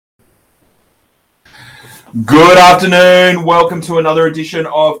Good afternoon. Welcome to another edition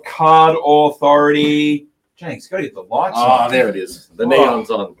of Card Authority. Jenks, gotta get the lights on. Ah, there it is. The neon's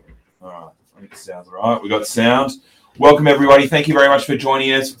on. All right. I think it sounds all right. We got sound. Welcome, everybody. Thank you very much for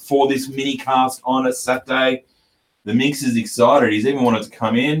joining us for this mini cast on a Saturday. The Minx is excited. He's even wanted to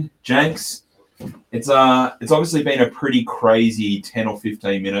come in. Jenks, it's obviously been a pretty crazy 10 or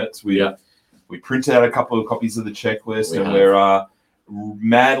 15 minutes. We printed out a couple of copies of the checklist we're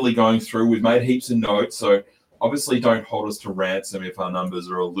madly going through. We've made heaps of notes, so obviously don't hold us to ransom if our numbers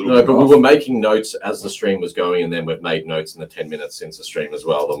are a little bit but off. we were making notes as the stream was going, and then we've made notes in the 10 minutes since the stream as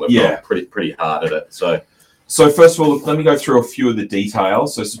well, and we've gone pretty hard at it. So first of all, let me go through a few of the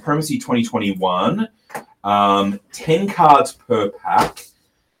details. So Supremacy 2021, 10 cards per pack.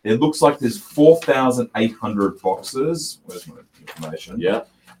 It looks like there's 4,800 boxes. Where's my information?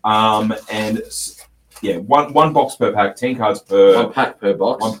 One box per pack, 10 cards per... One pack per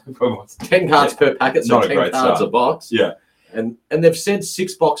box. 10 cards per packet, so Not 10 cards a box. Yeah. And they've said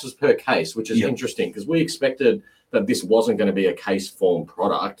 6 boxes per case, which is interesting because we expected that this wasn't going to be a case form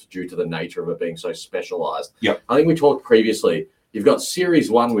product due to the nature of it being so specialized. I think we talked previously, you've got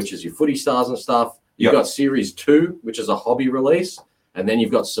Series 1, which is your footy stars and stuff. You've got Series 2, which is a hobby release. And then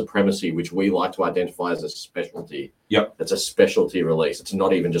you've got Supremacy, which we like to identify as a specialty. It's a specialty release. It's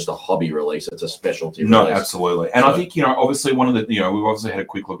not even just a hobby release. It's a specialty release. No, absolutely. And I think, obviously one of the, we've obviously had a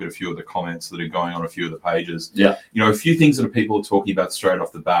quick look at a few of the comments that are going on a few of the pages. A few things that people are talking about straight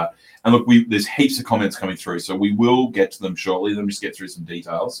off the bat. And look, there's heaps of comments coming through, so we will get to them shortly. Let me just get through some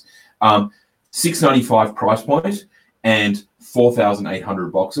details. $6.95 price point and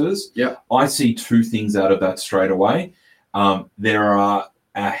 4,800 boxes. I see two things out of that straight away. There are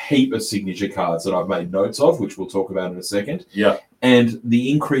a heap of signature cards that I've made notes of, which we'll talk about in a second. And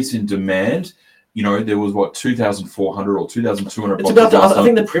the increase in demand, there was 2,400 or 2,200 boxes. I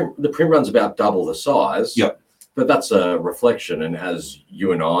think the print run's about double the size. But that's a reflection, and as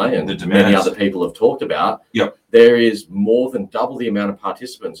you and I and many other people have talked about, there is more than double the amount of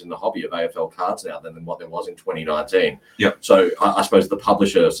participants in the hobby of AFL cards now than what there was in 2019. So I suppose the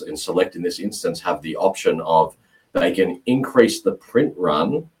publishers in Select in this instance have the option of they can increase the print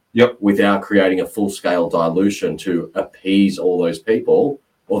run without creating a full-scale dilution to appease all those people,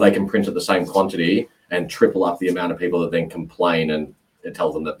 or they can print at the same quantity and triple up the amount of people that then complain and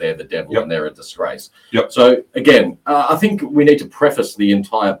tell them that they're the devil and they're a disgrace. So, again, I think we need to preface the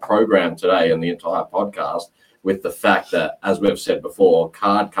entire program today and the entire podcast with the fact that, as we've said before,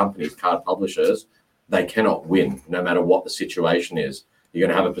 card companies, card publishers, they cannot win no matter what the situation is. You're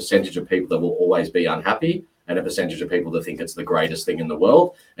going to have a percentage of people that will always be unhappy, and a percentage of people that think it's the greatest thing in the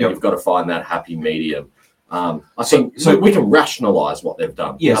world, and you've got to find that happy medium. I think we can rationalise what they've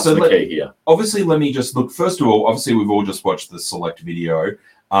done. That's the key here. Obviously, let me just look. First of all, obviously, we've all just watched the Select video,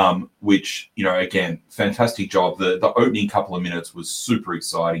 which, again, fantastic job. The opening couple of minutes was super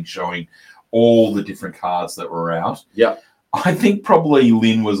exciting, showing all the different cards that were out. I think probably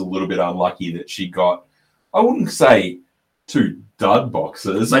Lynn was a little bit unlucky that she got, I wouldn't say 2 dud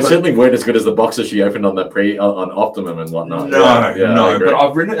boxes. They certainly weren't as good as the boxes she opened on on Optimum and whatnot. No, but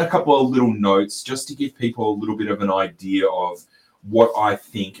I've written a couple of little notes just to give people a little bit of an idea of what I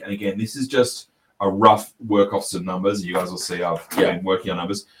think. And again, this is just a rough work off some numbers. You guys will see I've been working on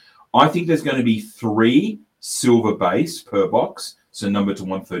numbers. I think there's going to be 3 silver base per box, so numbered to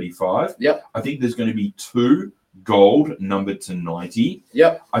 135. I think there's going to be 2 gold numbered to 90.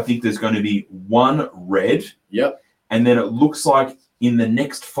 I think there's going to be 1 red. And then it looks like in the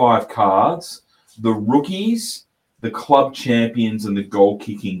next 5 cards, the rookies, the club champions, and the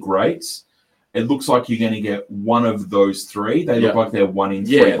goal-kicking greats, it looks like you're going to get one of those 3. They look like they're 1 in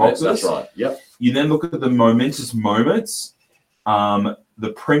 3 boxes. That's right. You then look at the momentous moments,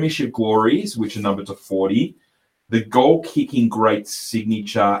 the premiership glories, which are numbered to 40, the goal-kicking great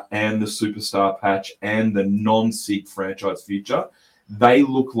signature and the superstar patch and the non-SIG franchise future. They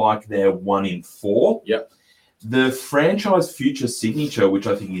look like they're 1 in 4. The franchise future signature, which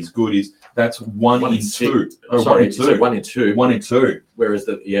I think is good, is that's 1 in 2. Sorry, 1 in 2. 1 in 2. Whereas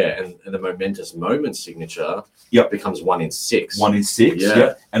the momentous moment signature becomes 1 in 6. 1 in 6.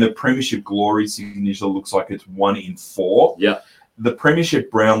 And the premiership glory signature looks like it's 1 in 4. The premiership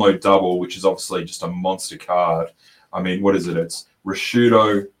Brownlow double, which is obviously just a monster card. I mean, what is it? It's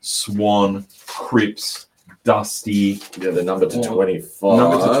Rashudo, Swan, Cripps, Dusty. The number to 25.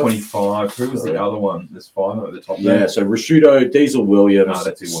 Number to 25. Who was the other one? There's 5 at the top there. So Rashudo, Diesel Williams,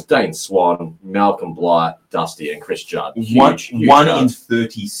 Stain Swan, Malcolm Blight, Dusty, and Chris Judd. Huge 1 in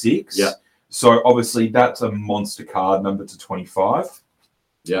 36. So obviously that's a monster card, number to 25.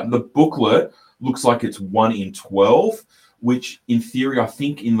 The booklet looks like it's 1 in 12, which in theory, I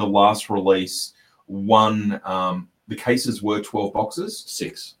think in the last release the cases were 12 boxes.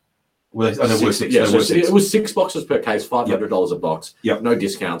 6. Well, there were 6. Yeah, it was 6 boxes per case, $500 a box. Yep. No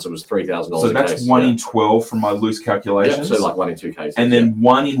discounts. It was $3,000 so that's a case. 1 in 12 from my loose calculations. So like 1 in 2 cases. And then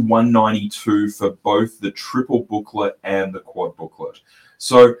 1 in 192 for both the triple booklet and the quad booklet.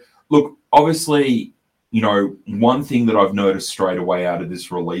 So look, obviously, one thing that I've noticed straight away out of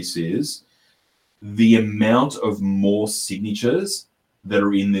this release is the amount of more signatures that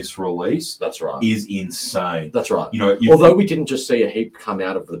are in this release. That's right. Is insane. That's right. Although we didn't just see a heap come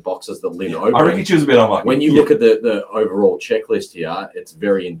out of the boxes that Lynn opened. I reckon she was a bit unlucky. When you look at the overall checklist here, it's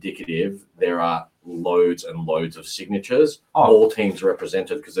very indicative. There are loads and loads of signatures. All teams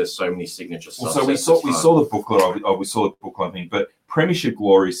represented because there's so many signatures. Well, so we saw the booklet. We saw the booklet thing, but Premiership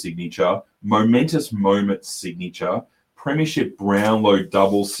Glory signature, Momentous Moment signature, Premiership Brownlow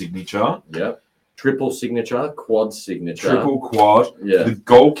double signature. Yep. Triple signature, quad signature. Triple quad, the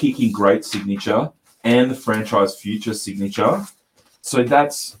goal kicking great signature, and the franchise future signature. So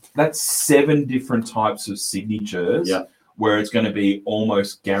that's 7 different types of signatures where it's going to be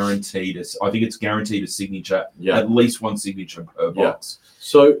almost guaranteed. I think it's guaranteed a signature, at least 1 signature per box.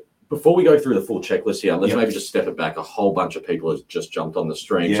 So before we go through the full checklist here, let's maybe just step it back. A whole bunch of people have just jumped on the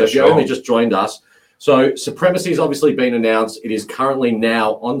stream. So if you only just joined us, so Supremacy has obviously been announced. It is currently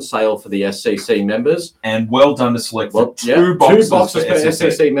now on sale for the SCC members. And well done to select for 2 boxes per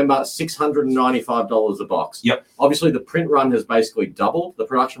SCC member, $695 a box. Yep. Obviously, the print run has basically doubled. The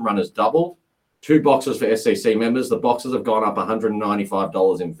production run has doubled. 2 boxes for SCC members. The boxes have gone up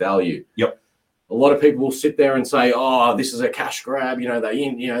 $195 in value. Yep. A lot of people will sit there and say, "Oh, this is a cash grab."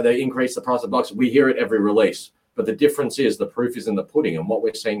 They increase the price of the box. We hear it every release, but the difference is the proof is in the pudding. And what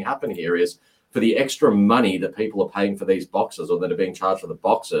we're seeing happen here is, for the extra money that people are paying for these boxes or that are being charged for the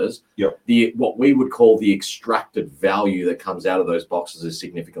boxes, what we would call the extracted value that comes out of those boxes is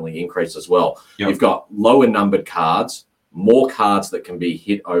significantly increased as well. You've got lower numbered cards, more cards that can be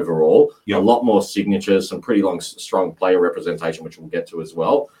hit overall, a lot more signatures, some pretty strong player representation, which we'll get to as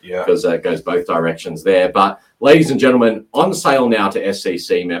well, because it goes both directions there. But ladies and gentlemen, on sale now to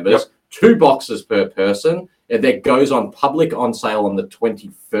SCC members, 2 boxes per person. That goes on public on sale on the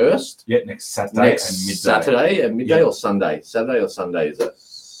 21st. Next Saturday at midday or Sunday? Saturday or Sunday, is it?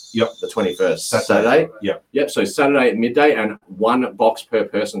 The 21st. Saturday? So Saturday at midday and 1 box per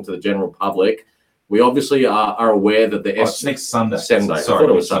person to the general public. We obviously are aware that it's next Sunday. I thought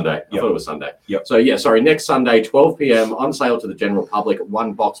it was Sunday. Next Sunday, 12 p.m. on sale to the general public,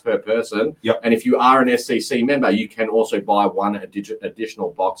 1 box per person. And if you are an SCC member, you can also buy 1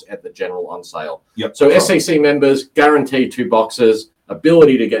 additional box at the general on sale. So SCC members, guaranteed 2 boxes,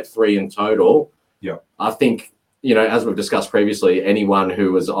 ability to get 3 in total. I think, as we've discussed previously, anyone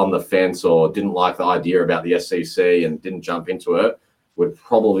who was on the fence or didn't like the idea about the SCC and didn't jump into it would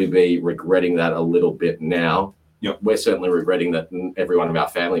probably be regretting that a little bit now. We're certainly regretting that every one of our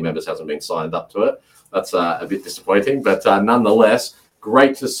family members hasn't been signed up to it. That's a bit disappointing, but nonetheless,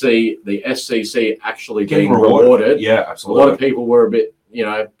 great to see the SCC actually being rewarded. Yeah, absolutely. A lot of people were a bit,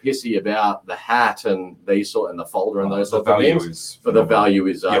 pissy about the hat and the folder and those sorts of things. But the value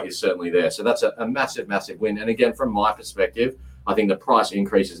is certainly there. So that's a massive, massive win. And again, from my perspective, I think the price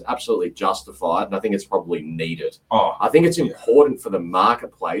increase is absolutely justified, and I think it's probably needed. I think it's important for the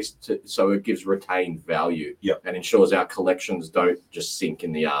marketplace so it gives retained value and ensures our collections don't just sink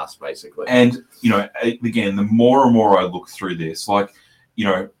in the ass, basically. And, again, the more and more I look through this,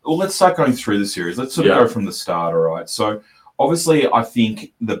 let's start going through the series. Let's sort of go from the start, all right? So, obviously, I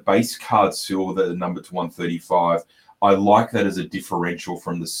think the base card silver, the number to 135, I like that as a differential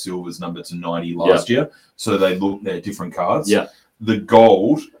from the silvers number to 90 last year. So they're different cards. The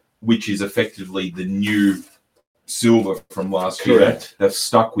gold, which is effectively the new silver from last year, they've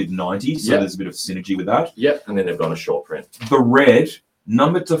stuck with 90. So there's a bit of synergy with that. And then they've gone a short print. The red,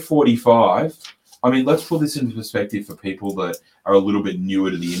 number to 45. I mean, let's put this into perspective for people that are a little bit newer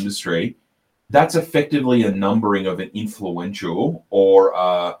to the industry. That's effectively a numbering of an influential or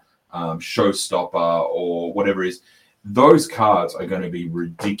a showstopper or whatever it is. Those cards are going to be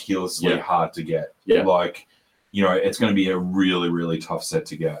ridiculously hard to get. It's going to be a really, really tough set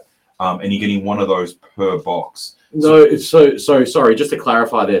to get. And you're getting 1 of those per box. No, so sorry, just to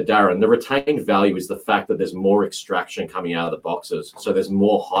clarify there, Darren, the retained value is the fact that there's more extraction coming out of the boxes. So there's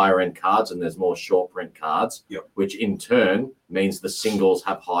more higher end cards and there's more short print cards, which in turn means the singles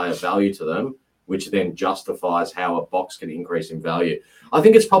have higher value to them, which then justifies how a box can increase in value. I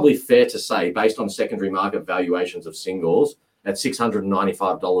think it's probably fair to say, based on secondary market valuations of singles, at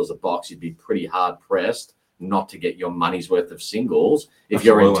 $695 a box, you'd be pretty hard pressed not to get your money's worth of singles if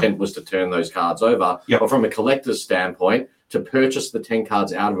your intent was to turn those cards over. But from a collector's standpoint, to purchase the 10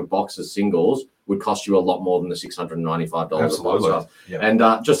 cards out of a box as singles would cost you a lot more than the $695. Absolutely. Yeah.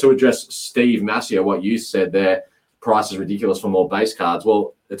 And just to address Steve Massio, what you said there, price is ridiculous for more base cards.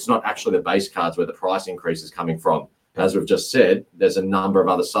 Well, it's not actually the base cards where the price increase is coming from. As we've just said, there's a number of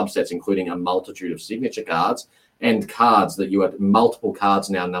other subsets, including a multitude of signature cards and cards that you had multiple cards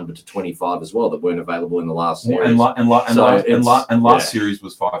now numbered to 25 as well that weren't available in the last series. And last series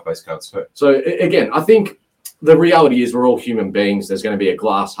was 5 base cards too. So again, I think the reality is we're all human beings. There's going to be a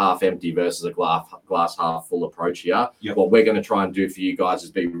glass half empty versus a glass half full approach here. Yep. What we're going to try and do for you guys is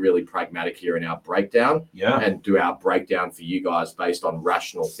be really pragmatic here in our breakdown, and do our breakdown for you guys based on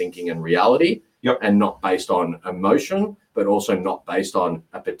rational thinking and reality, and not based on emotion, but also not based on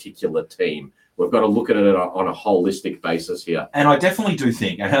a particular team. We've got to look at it on a holistic basis here. And I definitely do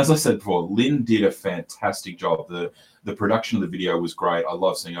think, and as I said before, Lynn did a fantastic job. The production of the video was great. I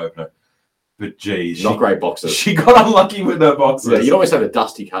love seeing her open it. But geez, not great boxes. She got unlucky with her boxes. Yeah, you'd always have a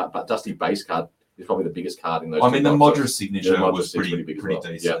dusty card, but dusty base card is probably the biggest card in those. I mean, the Modric signature was pretty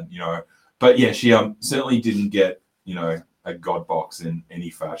decent, you know. But yeah, she certainly didn't get, you know, a god box in any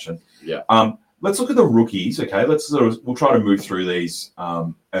fashion. Yeah. Let's look at the rookies. Okay, we'll try to move through these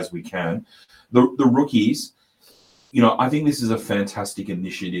as we can. The rookies, you know, I think this is a fantastic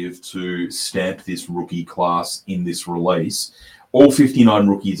initiative to stamp this rookie class in this release. All 59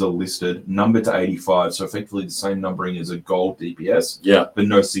 rookies are listed, numbered to 85, so effectively the same numbering as a gold DPS, but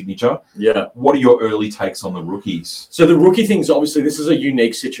no signature. Yeah. What are your early takes on the rookies? So the rookie things, obviously, this is a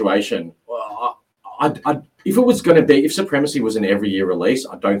unique situation. If it was going to be, if Supremacy was an every year release,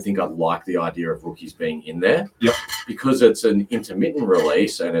 I don't think I'd like the idea of rookies being in there. Yep. Because it's an intermittent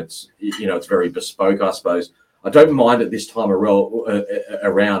release and it's, you know, it's very bespoke, I suppose. I don't mind it this time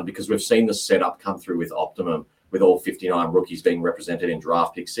around because we've seen the setup come through with Optimum, with all 59 rookies being represented in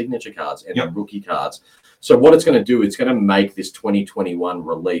draft pick signature cards and rookie cards. So what it's going to do, it's going to make this 2021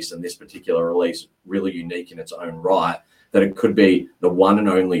 release and this particular release really unique in its own right, that it could be the one and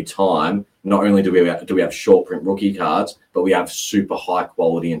only time. Not only do we have short print rookie cards, but we have super high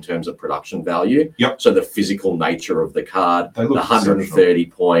quality in terms of production value. Yep. So the physical nature of the card, the 130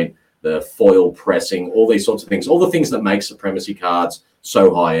 point, the foil pressing, all these sorts of things, all the things that make Supremacy cards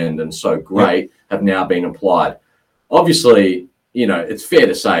so high end and so great have now been applied. Obviously, you know, it's fair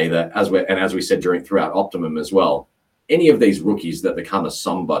to say that as we said throughout Optimum as well, any of these rookies that become a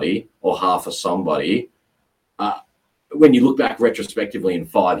somebody or half a somebody, when you look back retrospectively in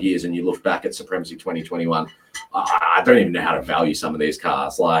 5 years and you look back at Supremacy 2021, I don't even know how to value some of these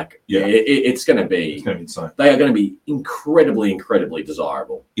cards. Like, it's going to be insane. They are going to be incredibly, incredibly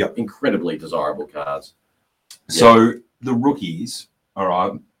desirable. Yep. Incredibly desirable cards. So the rookies, all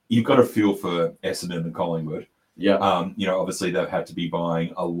right, you've got a feel for Essendon and Collingwood. Yeah. You know, obviously they've had to be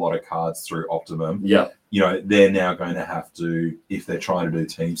buying a lot of cards through Optimum. Yeah. You know, they're now going to have to, if they're trying to do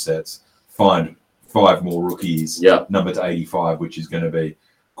team sets, find 5 more rookies, numbered to 85, which is going to be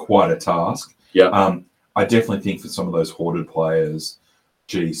quite a task. Yeah. I definitely think for some of those hoarded players,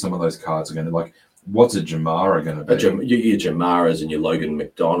 some of those cards are going to, like, what's a Jamara going to be? Your Jamaras and your Logan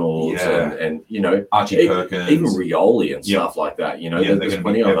McDonald's and you know, Archie Perkins. Even Rioli and stuff like that. You know, they're going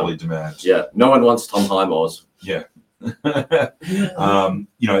to be heavily demanded. Yeah. No one wants Tom Highmores. Yeah.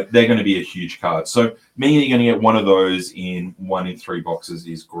 You know, they're going to be a huge card. So me, you're going to get one of those in 1 in 3 boxes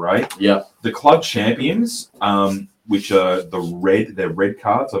is great. Yeah. The club champions, which are they're red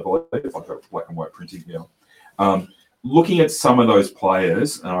cards, I believe. I've got black and white printing now. Looking at some of those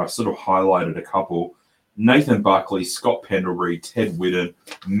players, and I've sort of highlighted a couple: Nathan Buckley, Scott Pendlebury, Ted Whitten,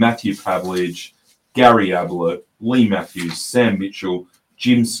 Matthew Pavlich, Gary Ablett, Lee Matthews, Sam Mitchell,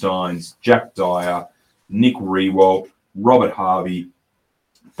 Jim Steins, Jack Dyer, Nick Rewalt, Robert Harvey,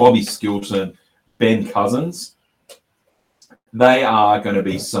 Bobby Skilton, Ben Cousins. They are going to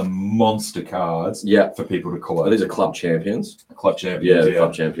be some monster cards for people to collect. These are club champions. Club champions. Yeah,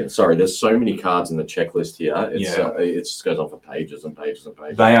 club champions. Sorry, there's so many cards in the checklist here. It just goes on for pages and pages and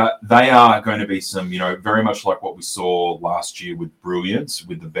pages. They are going to be some, you know, very much like what we saw last year with Brilliance,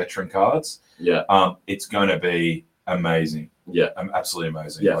 with the veteran cards. Yeah. It's going to be amazing. Yeah. Absolutely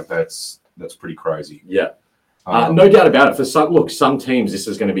amazing. Yeah. Like that's pretty crazy. Yeah. No doubt about it. For some teams, this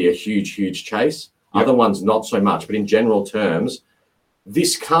is going to be a huge, huge chase. Other ones, not so much. But in general terms,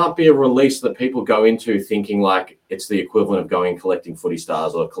 this can't be a release that people go into thinking like it's the equivalent of going collecting Footy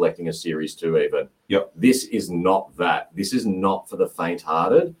Stars or collecting a Series 2 even. Yep. This is not that. This is not for the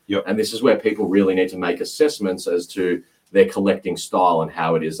faint-hearted. Yep. And this is where people really need to make assessments as to their collecting style and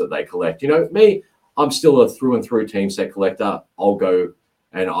how it is that they collect. You know, me, I'm still a through-and-through team set collector. I'll go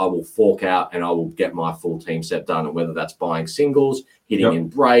and I will fork out and I will get my full team set done. And whether that's buying singles, hitting in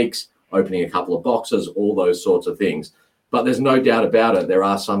breaks, opening a couple of boxes, all those sorts of things. But there's no doubt about it. There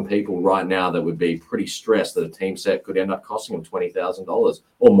are some people right now that would be pretty stressed that a team set could end up costing them $20,000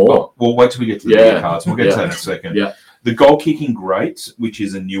 or more. We'll wait till we get to the bigger cards. We'll get to that in a second. Yeah. The goal kicking greats, which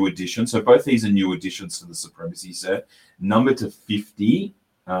is a new addition. So both these are new additions to the Supremacy set. Number to 50,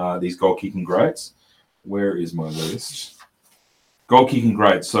 these goal kicking greats. Where is my list? Goal kicking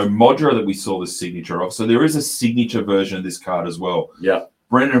greats. So Modra that we saw the signature of. So there is a signature version of this card as well. Yeah.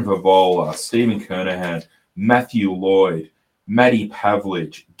 Brendan Vavola, Stephen Kernahan, Matthew Lloyd, Matty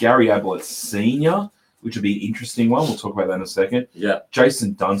Pavlich, Gary Ablett Sr., which would be an interesting one. We'll talk about that in a second. Yeah.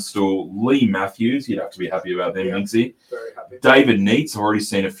 Jason Dunstall, Lee Matthews. You'd have to be happy about them, Minxie. Very happy. David Neitz. I've already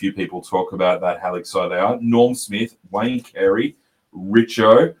seen a few people talk about that, how excited they are. Norm Smith, Wayne Carey,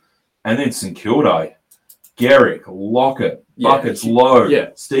 Richo, and then St Kilda. Garrick, Lockett, Buckets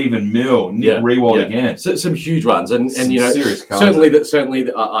Lowe, Stephen Mill, Nick Rewald again. So, some huge ones, and serious cards.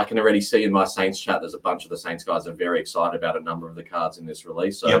 certainly I can already see in my Saints chat. There's a bunch of the Saints guys are very excited about a number of the cards in this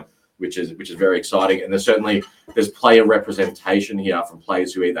release. So, which is very exciting. And there's player representation here from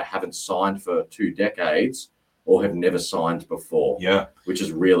players who either haven't signed for 2 decades or have never signed before. Yeah, which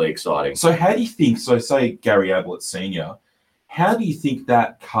is really exciting. So, how do you think? So, say Gary Ablett Sr. How do you think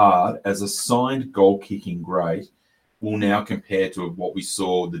that card, as a signed goal-kicking great, will now compare to what we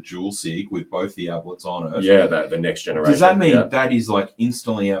saw the dual sig with both the Ablets on it? Yeah, the next generation. Does that mean that is like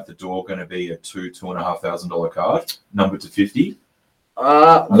instantly out the door going to be a $2,500 card, number to 50?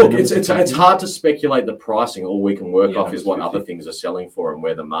 Look, it's hard to speculate the pricing. All we can work off is what 50. Other things are selling for and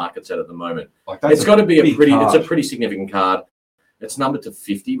where the market's at the moment. It's got to be it's a pretty significant card. It's numbered to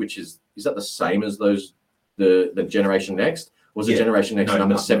 50, which is that the same as the Generation Next? Was the Generation Next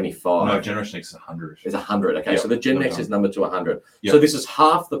number to 75? No, Generation Next is 100. It's 100. Okay, so the Gen Next is numbered to 100. So this is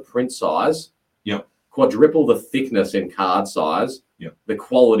half the print size. Yep. Quadruple the thickness in card size. Yep. The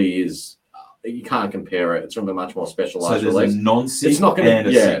quality is you can't compare it. It's from a much more specialized release. So there's a non-sig. It's not going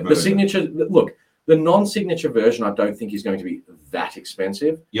to. Yeah, the signature. Look, the non-signature version I don't think is going to be that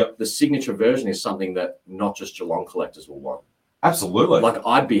expensive. Yep. The signature version is something that not just Geelong collectors will want. Absolutely. Like,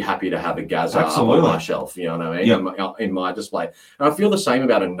 I'd be happy to have a Gazza on my shelf, you know what I mean, in my display. And I feel the same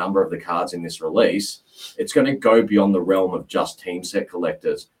about a number of the cards in this release. It's going to go beyond the realm of just team set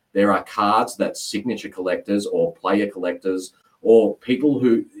collectors. There are cards that signature collectors or player collectors or people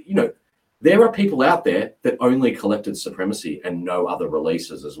who, there are people out there that only collected Supremacy and no other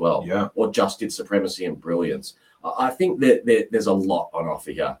releases as well. Yeah. Or just did Supremacy and Brilliance. I think that there's a lot on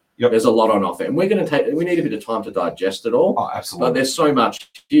offer here. Yep. There's a lot on offer, and we need a bit of time to digest it all. Oh, absolutely. But there's so much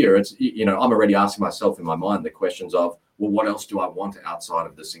here. It's I'm already asking myself in my mind the questions of, well, what else do I want outside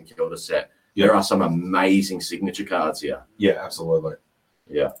of the St Kilda set? Yep. There are some amazing signature cards here. Yeah, absolutely.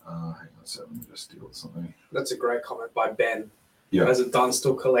 Yeah. Hang on a second, let me just steal something. That's a great comment by Ben. Yeah. As a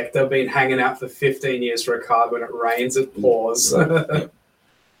Dunstall collector, been hanging out for 15 years for a card. When it rains, it pours. No,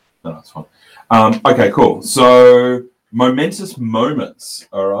 that's fine. Okay, cool. So, Momentous Moments,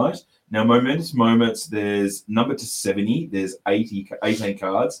 all right? Now, Momentous Moments, there's number to 70. There's 18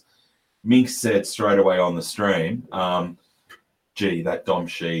 cards. Mink said straight away on the stream, that Dom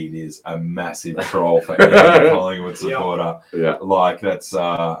Sheed is a massive troll for any Collingwood supporter. Yeah. Like, that's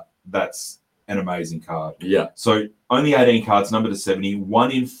an amazing card. Yeah. So, only 18 cards, number to 70.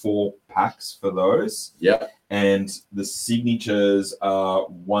 1 in 4 packs for those. Yeah. And the signatures are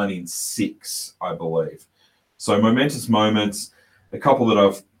 1 in 6, I believe. So Momentous Moments, a couple that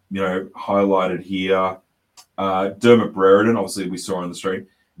I've highlighted here. Dermot Brereton, obviously we saw on the stream.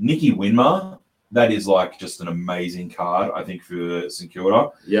 Nicky Winmar, that is like just an amazing card, I think, for St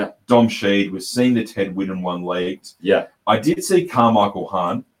Kilda. Yeah. Dom Sheed, we've seen the Ted Whitten one leaked. Yeah. I did see Carmichael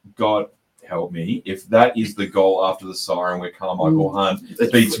Hunt. God help me if that is the goal after the siren where Carmichael Hunt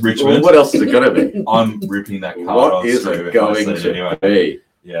beats Richmond. Well, what else is it going to be? I'm ripping that card. What is it going to be?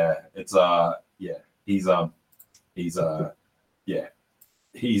 Yeah, it's I'm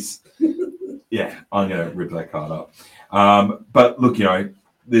gonna rip that card up. But look,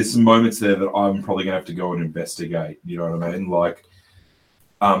 there's some moments there that I'm probably gonna have to go and investigate. You know what I mean? Like,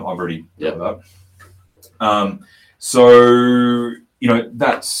 I've already done that. So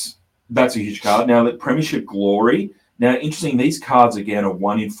that's a huge card. Now, the Premiership Glory. Now, interesting, these cards, again, are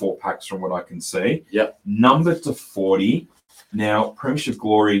 1 in 4 packs from what I can see. Yep. Number to 40. Now, Premiership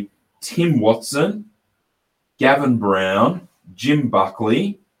Glory, Tim Watson, Gavin Brown, Jim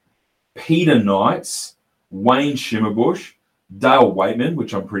Buckley, Peter Knights, Wayne Shimmerbush, Dale Waitman,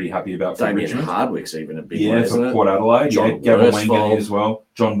 which I'm pretty happy about for Damien Richmond. Hardwick's even a big one, for Port Adelaide. John Gavin Worsfold as well.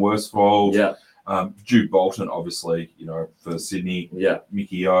 John Worsfold. Yeah. Jude Bolton, obviously, for Sydney. Yeah.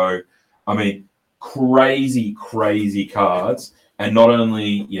 Mickey O. I mean, crazy cards. And not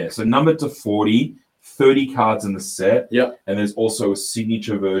only, so number to 40, 30 cards in the set. Yeah. And there's also a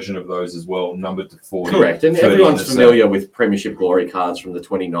signature version of those as well, numbered to 40. Correct. And everyone's familiar with Premiership Glory cards from the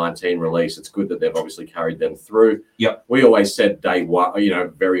 2019 release. It's good that they've obviously carried them through. Yep. We always said day one,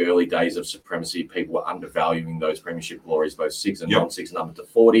 very early days of Supremacy, people were undervaluing those Premiership Glories, both 6 and non-6, numbered to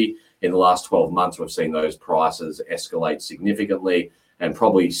 40. In the last 12 months, we've seen those prices escalate significantly. And they're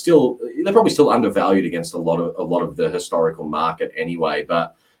probably still undervalued against a lot of the historical market anyway.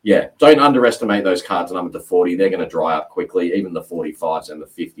 But yeah, don't underestimate those cards numbered to 40. They're going to dry up quickly, even the 45s and the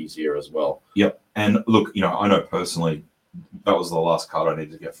 50s here as well. Yep. And look, I know personally that was the last card I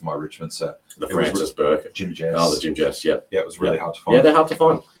needed to get for my Richmond set. The Francis Burke. Jim Jess. Oh, the Jim Jess, yeah. Yeah, it was really hard to find. Yeah, they're hard to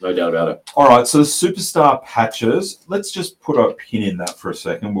find. No doubt about it. All right, so the Superstar patches, let's just put a pin in that for a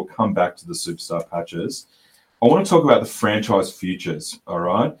second. We'll come back to the Superstar patches. I want to talk about the franchise futures, all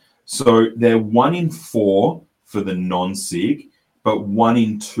right? So they're 1 in 4 for the non-sig, but 1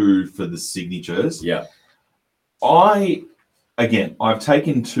 in 2 for the signatures. Yeah. I've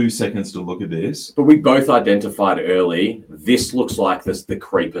taken 2 seconds to look at this. But we both identified early, this looks like the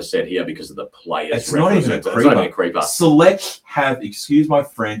creeper set here because of the players. It's not even a creeper. Select have, excuse my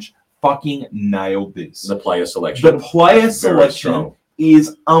French, fucking nailed this. The player selection. The player selection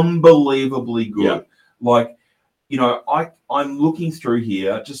is unbelievably good. Yeah. I'm looking through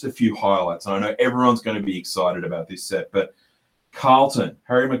here, just a few highlights. And I know everyone's going to be excited about this set, but Carlton,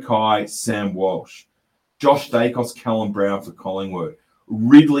 Harry Mackay, Sam Walsh, Josh Dacos, Callum Brown for Collingwood,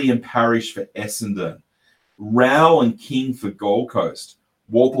 Ridley and Parrish for Essendon, Rowell and King for Gold Coast,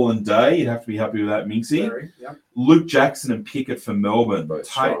 Warple and Day, you'd have to be happy with that, Minxie. Yep. Luke Jackson and Pickett for Melbourne,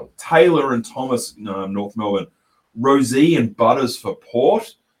 Taylor and Thomas, North Melbourne, Rosie and Butters for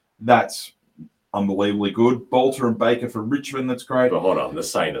Port, that's unbelievably good. Bolter and Baker for Richmond, that's great. But hold on, the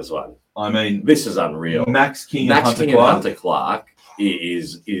Sainers one. I mean, this is unreal. Max King and Hunter Clark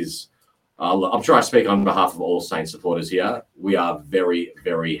is I'm sure I speak on behalf of all Saints supporters here. We are very,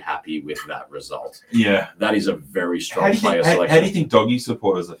 very happy with that result. Yeah. That is a very strong player selection. How do you think Doggy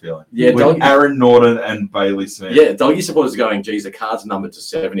supporters are feeling? Yeah, Aaron Norton and Bailey Smith. Yeah, Doggy supporters are going, geez, the card's numbered to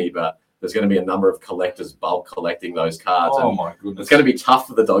 70, but there's going to be a number of collectors bulk collecting those cards. Oh, my goodness. It's going to be tough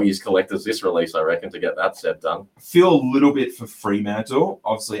for the Doggies collectors this release, I reckon, to get that set done. I feel a little bit for Fremantle.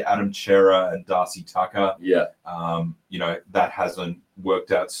 Obviously, Adam Chera and Darcy Tucker. Yeah. That hasn't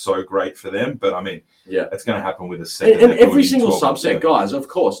worked out so great for them. But, I mean, it's going to happen with a set. And every single subset, guys, of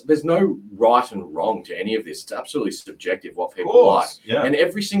course, there's no right and wrong to any of this. It's absolutely subjective what people like. Yeah. And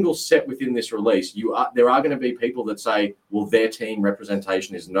every single set within this release, there are going to be people that say, well, their team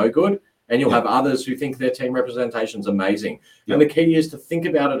representation is no good. And you'll have others who think their team representation is amazing. Yep. And the key is to think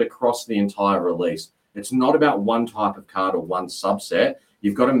about it across the entire release. It's not about one type of card or one subset.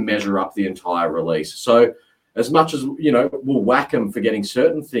 You've got to measure up the entire release. So as much as, we'll whack them for getting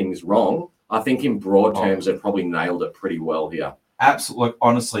certain things wrong, I think in broad terms, they've probably nailed it pretty well here. Absolutely,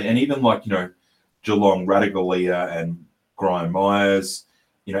 honestly. And even Geelong, Radigalia and Graham Myers,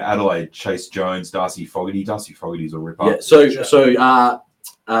 Adelaide, Chase Jones, Darcy Fogarty. Darcy Fogarty's a ripper. Yeah,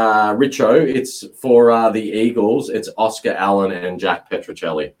 Richo, it's for the Eagles. It's Oscar Allen and Jack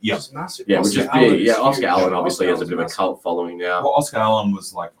Petrocelli. Yeah, massive. Yeah, which is big. Yeah, Oscar Allen obviously has a bit of a cult following now. Well, Oscar Allen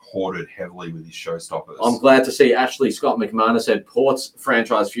was hoarded heavily with his showstoppers. I'm glad to see Ashley Scott McMahon said Port's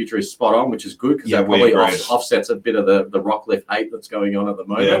franchise future is spot on, which is good because that probably offsets a bit of the Rockcliffe hate that's going on at the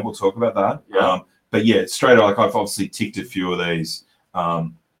moment. Yeah, we'll talk about that. Yeah. But yeah, straight up, I've obviously ticked a few of these.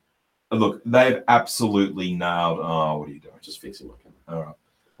 Look, they've absolutely nailed. Oh, what are you doing? Just fixing my camera. All right.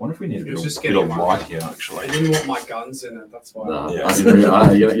 I wonder if we need a bit of light here, actually. I didn't want my guns in it, that's why. No,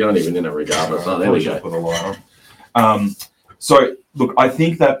 yeah. You're not even in it regardless. Oh, there we go. Put a light on. So, look, I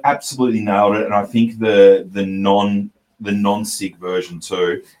think that absolutely nailed it, and I think the non-sig version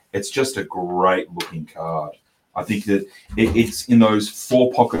too, it's just a great looking card. I think that it's in those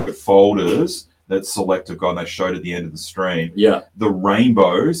 4-pocket folders that Select have got, and they showed at the end of the stream. Yeah. The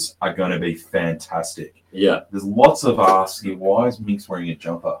rainbows are going to be fantastic. Yeah. There's lots of asking, why is Minx wearing a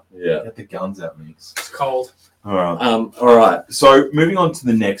jumper? Yeah. Get the guns out, Minx. It's cold. All right. All right. So moving on to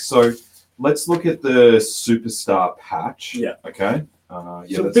the next. So let's look at the Superstar patch. Yeah. Okay.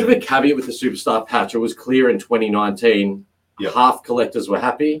 So a bit of a caveat with the Superstar patch. It was clear in 2019, half collectors were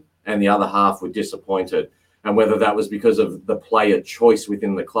happy and the other half were disappointed. And whether that was because of the player choice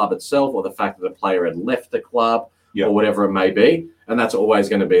within the club itself or the fact that the player had left the club or whatever it may be. And that's always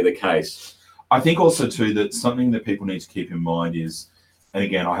going to be the case. I think also, too, that something that people need to keep in mind is, and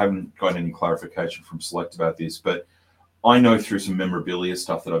again, I haven't got any clarification from Select about this, but I know through some memorabilia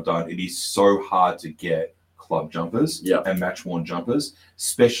stuff that I've done, it is so hard to get club jumpers and match-worn jumpers,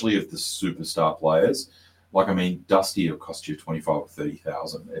 especially of the superstar players. Like, I mean, Dusty will cost you 25 or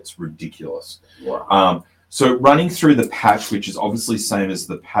 30,000. It's ridiculous. Wow. So running through the patch, which is obviously same as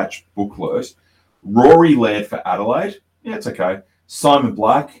the patch booklet, Rory Laird for Adelaide. Yeah, it's okay. Simon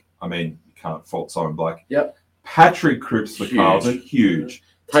Black. I mean, you can't fault Simon Black. Yep. Patrick Cripps for Carlton. Huge.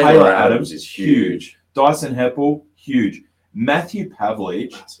 Taylor Adams is huge. Dyson Heppel. Huge. Matthew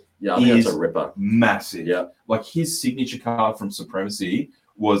Pavlich. Yeah, I think that's a ripper. Massive. Yeah. Like his signature card from Supremacy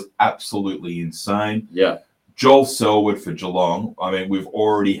was absolutely insane. Yeah. Joel Selwood for Geelong. I mean, we've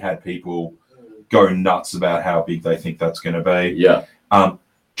already had people go nuts about how big they think that's going to be. Yeah.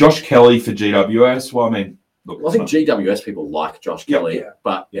 Josh Kelly for GWS. Well, I mean, look, I think GWS people like Josh Kelly,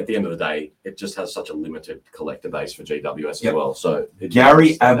 but at the end of the day, it just has such a limited collector base for GWS as well. So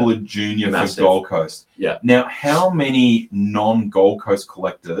Gary Ablett Jr. for Gold Coast. Yeah. Now, how many non-Gold Coast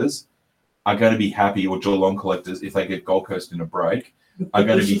collectors are going to be happy, or Geelong collectors, if they get Gold Coast in a break, are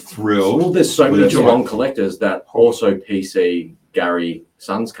going to be thrilled? Well, there's so many Geelong collectors that also PC Gary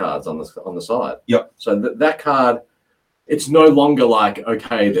Suns cards on the side. Yep. So that card, it's no longer like,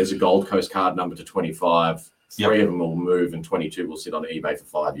 okay, there's a Gold Coast card number to 25. Three of them will move and 22 will sit on eBay for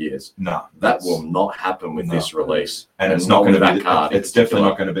 5 years. No. That will not happen with this release. And it's not going to be that card. It's definitely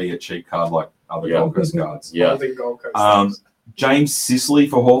not going to be a cheap card like other Gold Coast cards. Yeah. Gold Coast James Sicily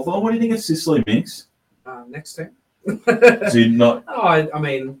for Hawthorn. What do you think of Sicily, Mix? Next team. So you're not... Oh, I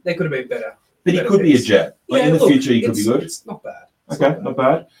mean, they could have been better. But he could be a Jet. Like in the future, he could be good. It's not bad. Not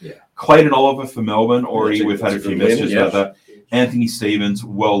bad. Yeah. Clayton Oliver for Melbourne. Already we've had a few messages about that. Anthony Stevens,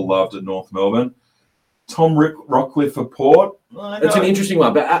 well loved at North Melbourne. Tom Rockcliffe for Port. It's an interesting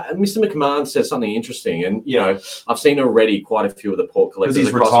one, but Mr. McMahon said something interesting, and I've seen already quite a few of the Port collectors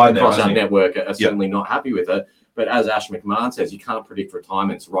across our network are certainly not happy with it. But as Ash McMahon says, you can't predict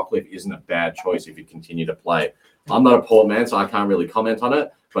retirements. Rockcliffe isn't a bad choice if you continue to play. I'm not a Port man, so I can't really comment on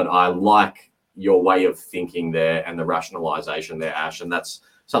it, but I like your way of thinking there and the rationalisation there, Ash, and that's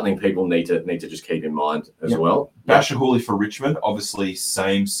something people need to just keep in mind as well. Basher Hooley for Richmond, obviously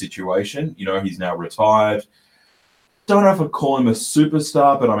same situation. He's now retired. Don't know if I'd call him a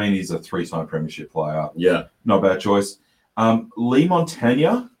superstar, but I mean, he's a 3-time premiership player. Yeah. Not a bad choice. Lee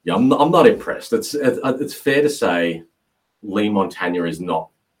Montagna. Yeah, I'm not impressed. It's fair to say Lee Montagna is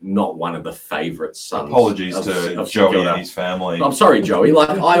not one of the favourite sons. Apologies to Joey and his family. I'm sorry, Joey. Like,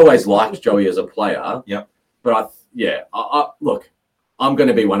 I always liked Joey as a player. Yep. But look, I'm going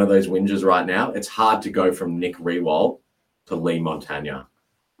to be one of those whingers right now. It's hard to go from Nick Riewoldt to Lee Montagna.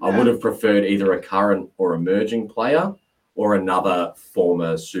 I would have preferred either a current or emerging player or another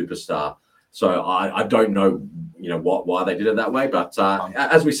former superstar. So I don't know, why they did it that way. But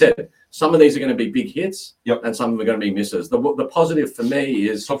as we said, some of these are going to be big hits, and some of them are going to be misses. The positive for me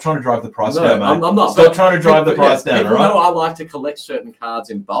is stop trying to drive the price down, mate. I'm not. Stop trying to drive the price down. People know I like to collect certain cards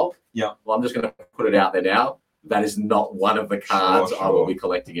in bulk. Yeah. Well, I'm just going to put it out there now. That is not one of the cards I will be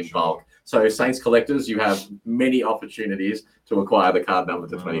collecting in bulk. So Saints collectors, you have many opportunities to acquire the card number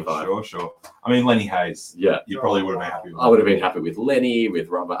to 25. Sure. I mean, Lenny Hayes. Yeah. You probably would have been happy with I would have been happy with Lenny, with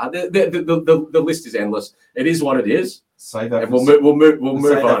Robert. The list is endless. It is what it is. Say that. And we'll move on.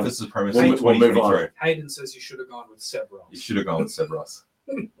 That for Supremacy. We'll move on. Hayden says you should have gone with Seb Ross. You should have gone with Seb Ross.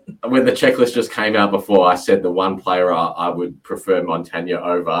 When the checklist just came out before, I said the one player I would prefer Montagna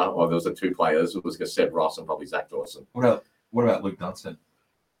over, or there was the two players, it was Seb Ross and probably Zach Dawson. What about Luke Dunstan?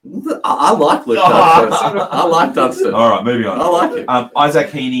 I like Luke Dunstan. I like Dunstan. All right, moving on. I like it.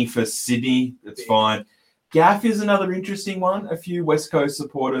 Isaac Heaney for Sydney. It's fine. Gaff is another interesting one. A few West Coast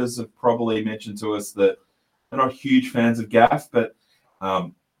supporters have probably mentioned to us that they're not huge fans of Gaff, but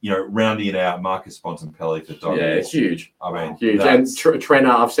rounding it out, Marcus Bontempelli for Doggers. Yeah, it's huge. I mean, huge. And Trenner,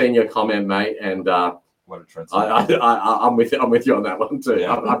 I've seen your comment, mate, and what a trend. I'm with you on that one too.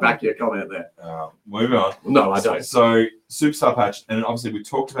 Yeah. I back your comment there. Moving on. No, I don't. So Superstar patch, and obviously we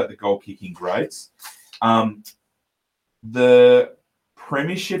talked about the goal kicking greats. The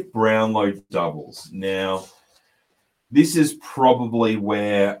Premiership Brownlow doubles. Now, this is probably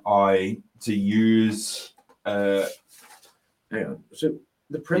where to use. Hang on. So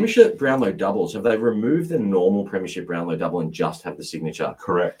the Premiership Brownlow doubles, have they removed the normal Premiership Brownlow double and just have the signature?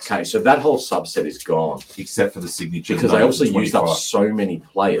 Correct. Okay, so that whole subset is gone. Except for the signature. Because they also used up so many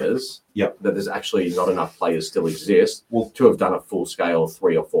players that there's actually not enough players still exist to have done a full scale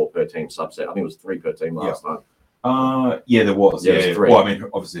 3 or 4 per team subset. I think it was 3 per team last time. There was. Yeah. 3. Well, I mean,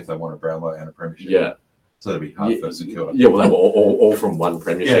 obviously if they want a Brownlow and a Premiership. Yeah. So that'd be hard for secure. Yeah, well, they were all from one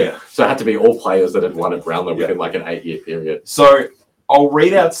Premiership. Yeah. So it had to be all players that had won a Brownlow within like an 8-year period. So I'll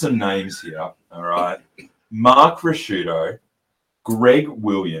read out some names here. All right. Mark Rasciuto, Greg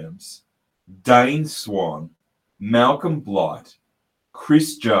Williams, Dane Swan, Malcolm Blight,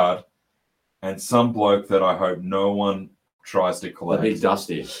 Chris Judd, and some bloke that I hope no one tries to collect. The Big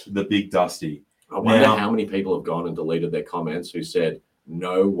Dusty. The Big Dusty. I wonder how many people have gone and deleted their comments who said,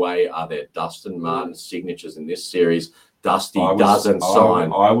 no way are there Dustin Martin signatures in this series. Dusty doesn't sign.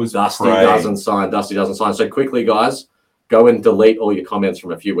 Dusty doesn't sign. So quickly, guys, go and delete all your comments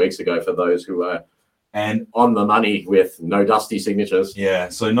from a few weeks ago for those who are on the money with no Dusty signatures. Yeah,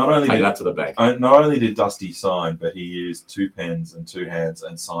 so not only take that to the bank. Not only did Dusty sign, but he used 2 pens and 2 hands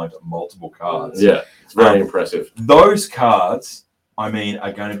and signed multiple cards. Yeah, it's very impressive. Those cards, I mean,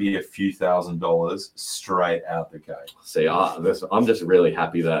 are going to be a few $1,000s straight out the gate. See, I'm just really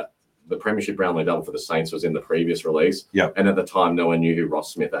happy that the Premiership Brownlow double for the Saints was in the previous release. Yeah. And at the time, no one knew who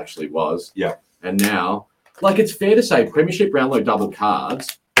Ross Smith actually was. Yeah. And now, like, it's fair to say Premiership Brownlow double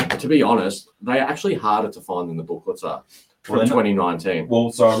cards, to be honest, they are actually harder to find than the booklets are from 2019.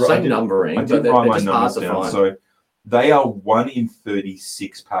 Well, so same numbering, but they're just hard to find. So they are 1 in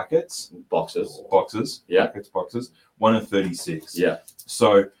 36 packets. Boxes. Yeah. Packets, boxes. 1 in 36. Yeah.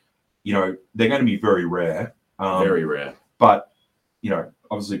 So, you know, they're going to be very rare. Very rare. But, you know,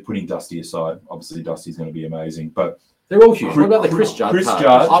 obviously putting Dusty aside, obviously Dusty's going to be amazing. But they're all huge. What about the Chris Judd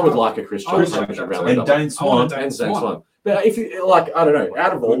card? I would like a Chris Judd. And Dane Swan. And Swan. But if you, like, I don't know,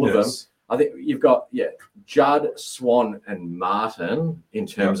 out of all of them, I think you've got, Judd, Swan, and Martin in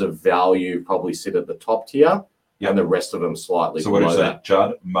terms of value probably sit at the top tier. And the rest of them slightly below that. So what is that?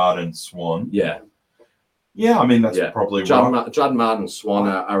 Judd, Martin, Swan. Yeah. Yeah, I mean, that's probably right. Judd, Martin, Swan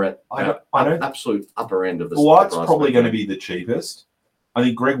are at absolute upper end of the White's probably going to be the cheapest. I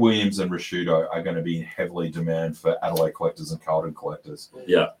think Greg Williams and Rashudo are going to be in heavily demand for Adelaide collectors and Carlton collectors.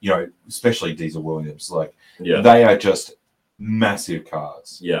 Yeah. You know, especially Diesel Williams. Like, they are just massive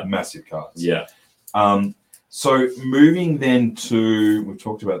cards. Yeah. Massive cards. Yeah. So moving then to, we've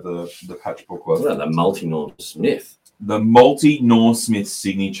talked about the patch booklet. What about the multi-Norm Smith? The multi-Norm Smith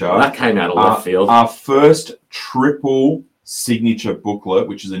signature. Well, that came out of left field. Our first triple signature booklet,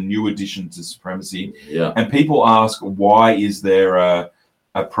 which is a new addition to Supremacy. Yeah. And people ask, why is there a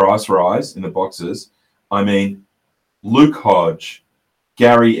price rise in the boxes? I mean, Luke Hodge,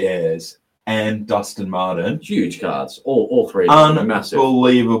 Gary Ayres, and Dustin Martin. Huge cards. All three of them.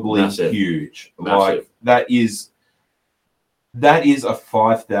 Unbelievably huge. Like, that is a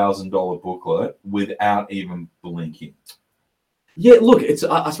 $5,000 booklet without even blinking. Yeah, look,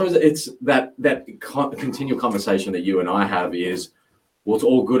 I suppose it's that continual conversation that you and I have is, well, it's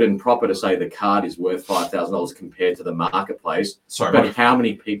all good and proper to say the card is worth $5,000 compared to the marketplace. But how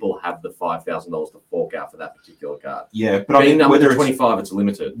many people have the $5,000 to fork out for that particular card? Yeah, but being number 25, it's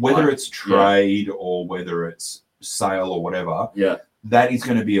limited. Whether it's trade or whether it's sale or whatever, that is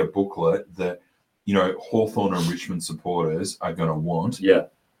going to be a booklet that, you know, Hawthorn and Richmond supporters are going to want. Yeah.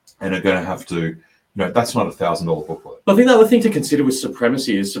 And are going to have to, you know, that's not a $1,000 booklet. I think the other thing to consider with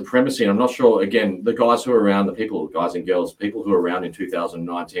Supremacy is Supremacy. And I'm not sure, again, the guys who are around, the people, guys and girls, people who were around in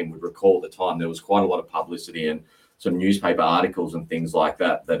 2019 would recall at the time there was quite a lot of publicity and some newspaper articles and things like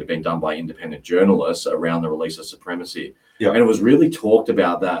that that had been done by independent journalists around the release of Supremacy. Yeah. And it was really talked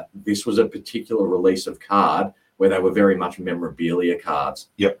about that this was a particular release of card where they were very much memorabilia cards.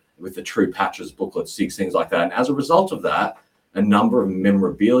 Yep. With the True Patches booklet, 6 things like that. And as a result of that, a number of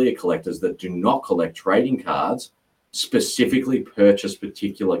memorabilia collectors that do not collect trading cards specifically purchase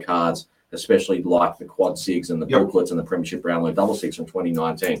particular cards, especially like the Quad Sigs and the booklets and the Premiership Brownlow Double Sigs from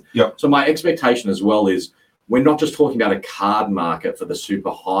 2019. Yep. So my expectation as well is we're not just talking about a card market for the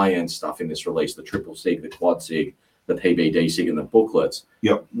super high-end stuff in this release, the Triple Sig, the Quad Sig, the PBD Sig, and the booklets.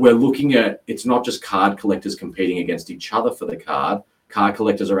 Yep. We're looking at, it's not just card collectors competing against each other for the card. Card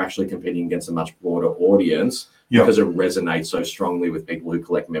collectors are actually competing against a much broader audience because it resonates so strongly with people who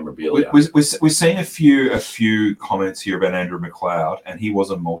collect memorabilia. We're seeing a few comments here about Andrew McLeod, and he was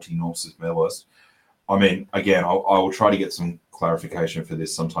a multi-Norm Smith medalist. I mean, again, I will try to get some clarification for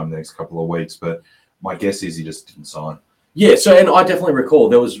this sometime in the next couple of weeks, but my guess is he just didn't sign. Yeah, so, and I definitely recall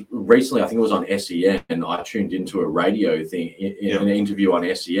there was recently, I think it was on SEN, and I tuned into a radio thing, in an interview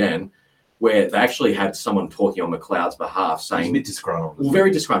on SEN, where they actually had someone talking on McLeod's behalf saying... He's a bit disgruntled. Well,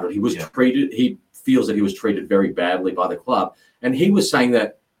 very disgruntled. He was treated... He feels that he was treated very badly by the club. And he was saying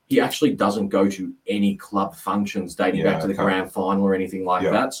that he actually doesn't go to any club functions dating back to the grand final or anything like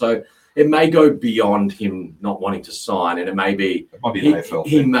that. So it may go beyond him not wanting to sign, and it may be... It might be an AFL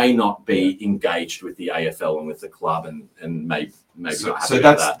he may not be engaged with the AFL and with the club and maybe not happy so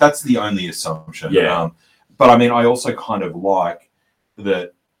about that's the only assumption. Yeah. But I mean, I also kind of like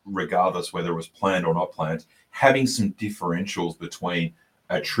that, regardless whether it was planned or not planned, having some differentials between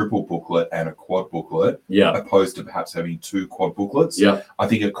a triple booklet and a quad booklet, opposed to perhaps having 2 quad booklets. Yeah. I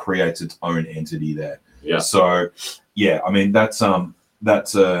think it creates its own entity there. Yeah. So, I mean, that's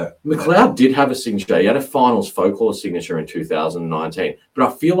that's a... McLeod did have a signature. He had a finals folklore signature in 2019. But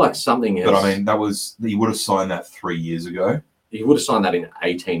I feel like something has... But I mean, he would have signed that 3 years ago. He would have signed that in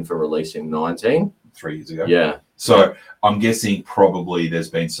 18 for release in 19. 3 years ago. Yeah. So I'm guessing probably there's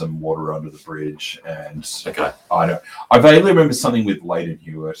been some water under the bridge, and I vaguely remember something with Leighton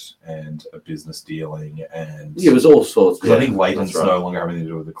Hewitt and a business dealing, and it was all sorts. Because I think Leighton's no longer having to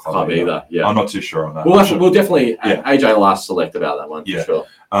do with the club either. Yeah, I'm not too sure on that. We'll definitely AJ will ask Select about that one. For sure.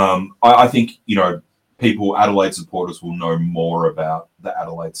 I think people, Adelaide supporters, will know more about the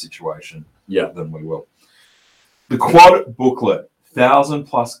Adelaide situation than we will. The quad booklet,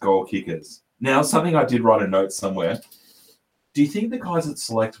 1,000+ goal kickers. Now, something I did write a note somewhere. Do you think the guys at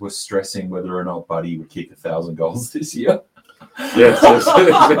Select were stressing whether or not Buddy would kick 1,000 goals this year? Yeah,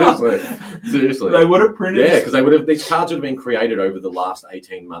 seriously. They would have printed. Yeah, because these cards would have been created over the last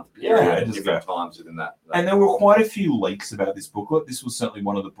 18-month period at different times within that. And there were quite a few leaks about this booklet. This was certainly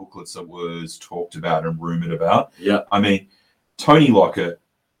one of the booklets that was talked about and rumoured about. Yeah. I mean, Tony Lockett,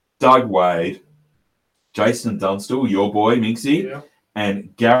 Doug Wade, Jason Dunstall, your boy, Minxie,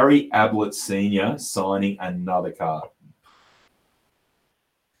 and Gary Ablett Sr. signing another card.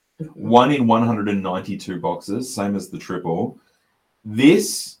 1 in 192 boxes, same as the triple.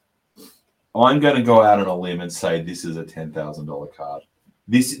 This, I'm going to go out on a limb and say this is a $10,000 card.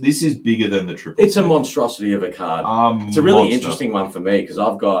 This is bigger than the triple. It's a monstrosity of a card. It's a really interesting one for me because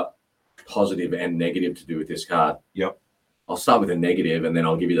I've got positive and negative to do with this card. Yep. I'll start with a negative and then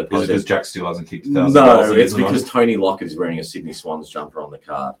I'll give you the positive. Is it because Jack still hasn't kicked 1,000? No, it's because Tony Lockett is wearing a Sydney Swans jumper on the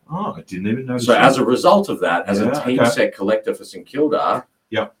card. Oh, I didn't even know. So as a result of that, as a team set collector for St Kilda,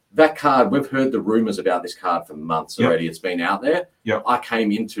 that card, we've heard the rumours about this card for months already. It's been out there. I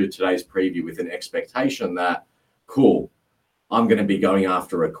came into today's preview with an expectation that, cool, I'm going to be going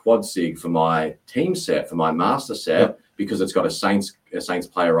after a quad sig for my team set, for my master set, because it's got a Saints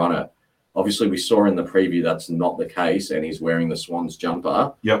player on it. Obviously, we saw in the preview that's not the case, and he's wearing the Swans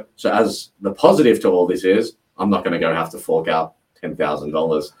jumper. Yep. So as the positive to all this is, I'm not going to have to fork out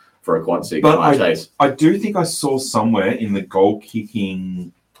 $10,000 for a quad sig. But I do think I saw somewhere in the goal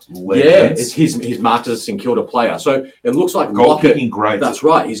kicking legends. Yeah, he's marked as a St Kilda player. So it looks like goal kicking great. That's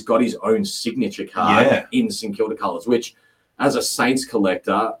right. He's got his own signature card in St Kilda colours, which as a Saints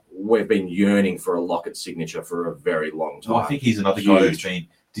collector, we've been yearning for a Lockett signature for a very long time. I think he's another guy who's been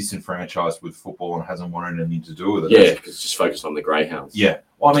disenfranchised with football and hasn't wanted anything to do with it. Yeah, because just focused on the Greyhounds. Yeah.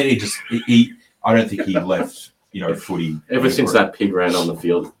 Well, I mean, I don't think he left, footy. Ever since that pig ran on the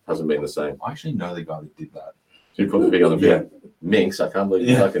field, hasn't been the same. I actually know the guy that did that. Who put the pig on the field? Minx, I can't believe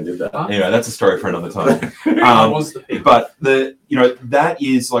you fucking did that. Anyway, that's a story for another time. But that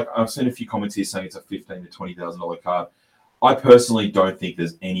is like, I've seen a few comments here saying it's a $15,000 to $20,000 card. I personally don't think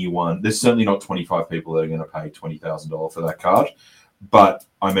there's certainly not 25 people that are going to pay $20,000 for that card. But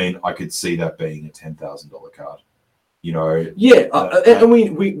I mean, I could see that being a $10,000 card. And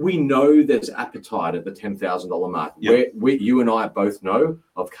we know there's appetite at the $10,000 mark. You and I both know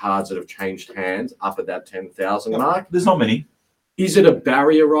of cards that have changed hands up at that $10,000 mark. There's not many. Is it a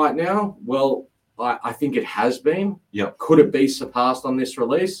barrier right now? Well, I think it has been. Yeah. Could it be surpassed on this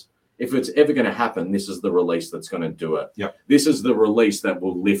release? If it's ever going to happen, this is the release that's going to do it. Yeah. This is the release that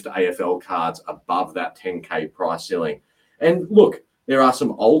will lift AFL cards above that 10K price ceiling. And look, there are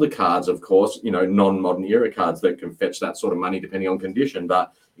some older cards, of course, non-modern era cards that can fetch that sort of money depending on condition.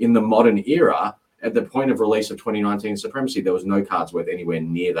 But in the modern era, at the point of release of 2019 Supremacy, there was no cards worth anywhere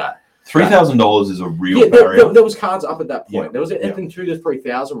near that. $3,000 is a real barrier. There was cards up at that point. Yeah. There was in the 2,000 to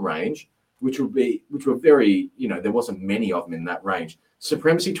 3,000 range, which were very, there wasn't many of them in that range.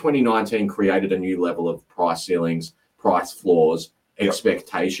 Supremacy 2019 created a new level of price ceilings, price floors,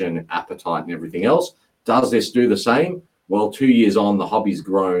 expectation, appetite, and everything else. Does this do the same? Well, 2 years on, the hobby's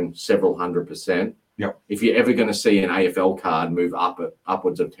grown several %. Yep. If you're ever going to see an AFL card move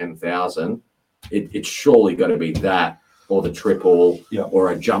upwards of 10,000, it's surely got to be that or the triple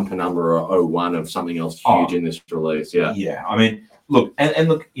or a jumper number or 01 of something else huge in this release. Yeah. Yeah. I mean, look, and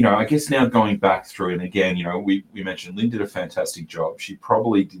look, I guess now going back through, and again, we mentioned Lynn did a fantastic job. She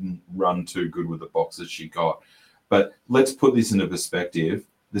probably didn't run too good with the boxes she got. But let's put this into perspective.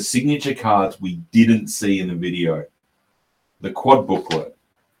 The signature cards we didn't see in the video. The quad booklet,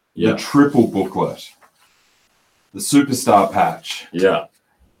 the triple booklet, the superstar patch, the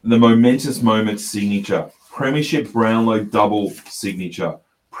momentous moment signature, Premiership Brownlow double signature,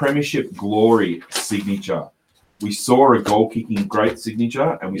 Premiership Glory signature. We saw a goal kicking great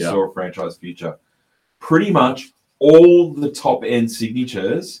signature and we saw a franchise future. Pretty much all the top end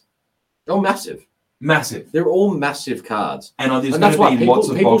signatures. Oh, massive. Massive. They're all massive cards. And there's going to be lots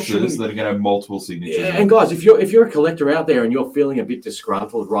of boxes that are going to have multiple signatures. Yeah, and guys, if you're a collector out there and you're feeling a bit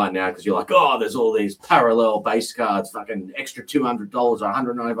disgruntled right now because you're like, oh, there's all these parallel base cards, fucking extra $200 or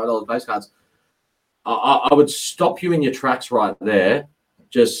 $195 base cards, I would stop you in your tracks right there.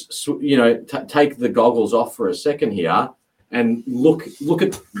 Just, take the goggles off for a second here and look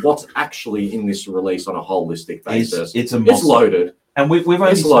at what's actually in this release on a holistic basis. It's loaded. And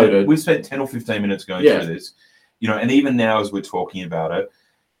we've spent 10 or 15 minutes going through this, and even now as we're talking about it,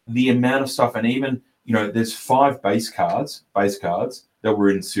 the amount of stuff, and even, there's 5 base cards that were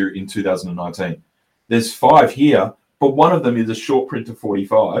in 2019. There's 5 here, but one of them is a short print of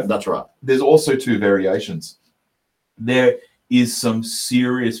 45. That's right. There's also 2 variations. There is some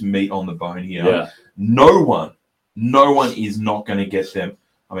serious meat on the bone here. Yeah. No one is not going to get them.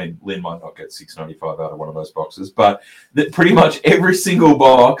 I mean, Lynn might not get $6.95 out of one of those boxes, but pretty much every single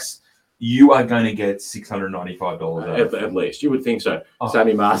box, you are going to get $695 out. At least. You would think so. Oh.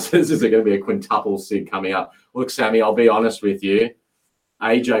 Sammy Masters, is there going to be a quintuple SIG coming up? Look, Sammy, I'll be honest with you.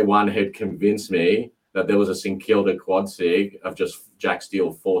 AJ1 had convinced me that there was a St Kilda quad SIG of just Jack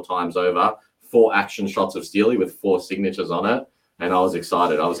Steele 4 times over, 4 action shots of Steely with 4 signatures on it. And I was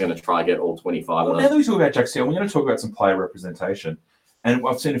excited. I was going to try and get all 25 of them. Now that we talk about Jack Steele, we're going to talk about some player representation. And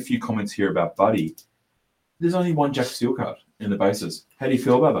I've seen a few comments here about Buddy. There's only 1 Jack Steele card in the bases. How do you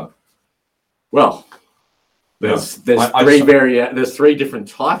feel about that? Well, there's 3 different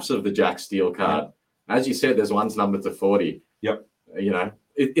types of the Jack Steele card. Yeah. As you said, there's one's numbered to 40. Yep.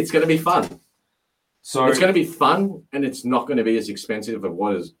 It's going to be fun. So it's going to be fun, and it's not going to be as expensive as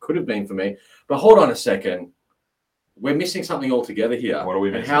what it could have been for me. But hold on a second. We're missing something altogether here. What are we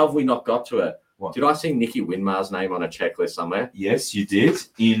missing? And how have we not got to it? What? Did I see Nicky Winmar's name on a checklist somewhere? Yes, you did.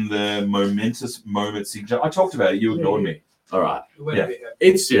 In the momentous moment signature. I talked about it. You ignored me. All right. Yeah.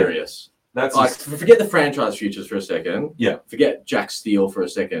 It's serious. That's forget the franchise futures for a second. Yeah. Forget Jack Steele for a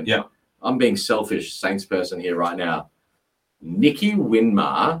second. Yeah. I'm being selfish Saints person here right now. Nicky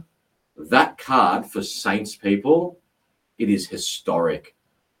Winmar, that card for Saints people, it is historic.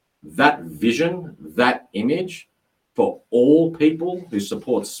 That vision, that image, for all people who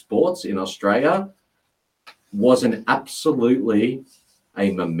support sports in Australia was absolutely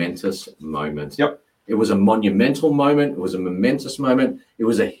a momentous moment. Yep. It was a monumental moment. It was a momentous moment. It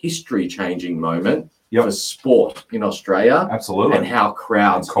was a history-changing moment for sport in Australia. Absolutely. And how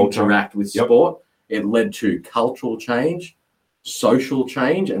crowds interact with sport. It led to cultural change, social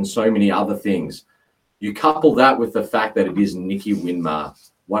change, and so many other things. You couple that with the fact that it is Nicky Winmar,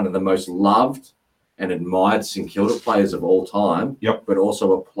 one of the most loved and admired St Kilda players of all time, but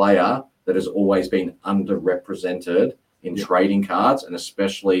also a player that has always been underrepresented in trading cards, and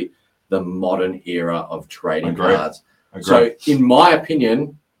especially the modern era of trading cards. So, in my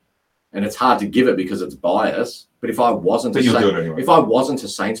opinion, and it's hard to give it because it's biased, but if I wasn't a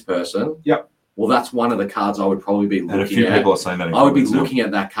Saints person, well, that's one of the cards I would probably be looking at. And a few people are saying that. I would be looking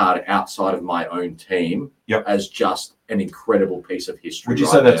at that card outside of my own team as just an incredible piece of history. Would you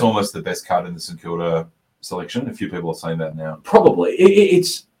say that's almost the best card in the St Kilda selection? A few people are saying that now. Probably.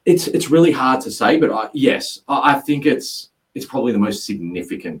 It's really hard to say, but I think it's probably the most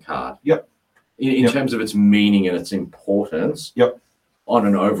significant card. In terms of its meaning and its importance. On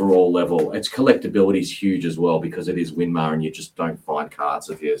an overall level, its collectability is huge as well because it is Winmar and you just don't find cards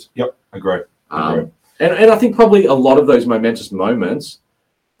of his. Agree. And I think probably a lot of those momentous moments,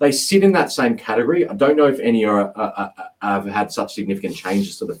 they sit in that same category. I don't know if any have had such significant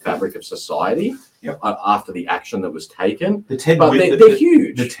changes to the fabric of society after the action that was taken. They're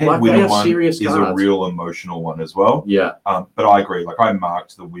huge. The Ted Winner one is a real emotional one as well. But I agree. Like I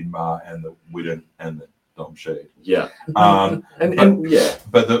marked the Winmar and the Widden and the Dom Sheed.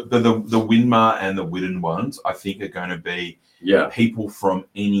 But the Winmar and the Widden ones, I think are going to be people from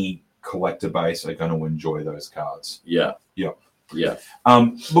any collector base are going to enjoy those cards.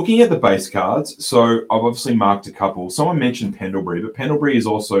 Looking at the base cards, so I've obviously marked a couple. Someone mentioned Pendlebury, but Pendlebury is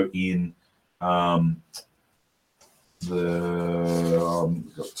also in got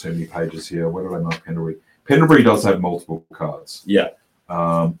too many pages here. Where did I mark Pendlebury? Pendlebury does have multiple cards.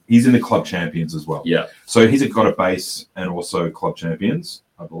 He's in the Club Champions as well. So he's got a base and also Club Champions,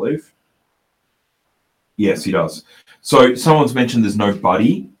 I believe. Yes, he does. So someone's mentioned there's no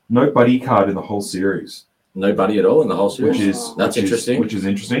Buddy card in the whole series. No Buddy at all in the whole series? That's interesting. Which is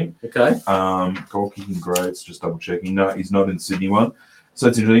interesting. Okay. Goal kicking grades, just double checking. No, he's not in Sydney one. So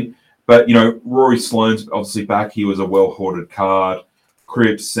that's interesting. But, Rory Sloane's obviously back. He was a well-hoarded card.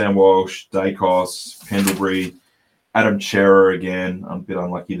 Cripps, Sam Walsh, Dacos, Pendlebury, Adam Chera again. I'm a bit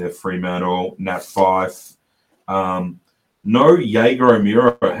unlucky there. Fremantle, Nat Fife. No Jaeger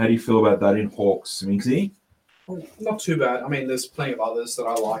O'Meara. How do you feel about that in Hawks, Minxie? Not too bad. I mean, there's plenty of others that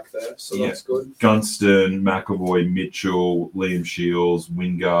I like there, so that's good. Gunston, McAvoy, Mitchell, Liam Shields,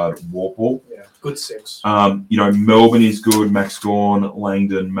 Wingard, Warple. Yeah, good 6. Melbourne is good. Max Gawn,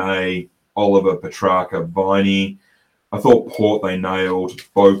 Langdon, May, Oliver, Petrarca, Viney. I thought Port they nailed.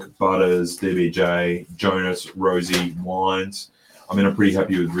 Boak, Butters, DBJ, Jonas, Rosie, Wines. I'm pretty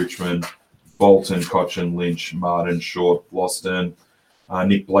happy with Richmond. Bolton, Cochin, Lynch, Martin, Short, Boston.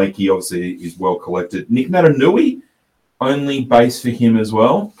 Nick Blakey obviously is well collected. Nick Natanui, only base for him as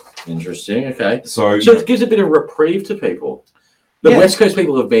well. Interesting. Okay. So it gives a bit of reprieve to people. The West Coast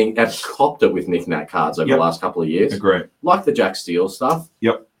people have copped it with Nick Nat cards over the last couple of years. Agree. Like the Jack Steele stuff.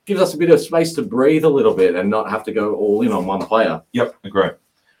 Yep. Gives us a bit of space to breathe a little bit and not have to go all in on one player. Yep. Agree.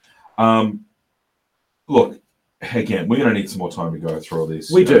 Look, again, we're going to need some more time to go through all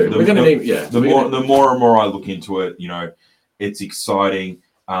this. We do. We're going to need, The more and more I look into it, it's exciting.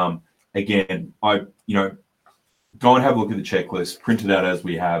 Again, go and have a look at the checklist, print it out as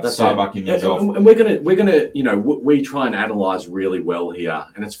we have. Start bucking yourself. And we're gonna, we try and analyze really well here.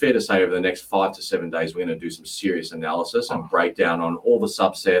 And it's fair to say over the next 5 to 7 days, we're going to do some serious analysis and breakdown on all the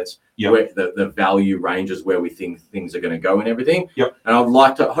subsets, where the value ranges, where we think things are going to go and everything. Yep. And I'd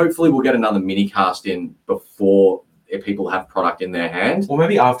like to, hopefully we'll get another mini cast in before people have product in their hand. Or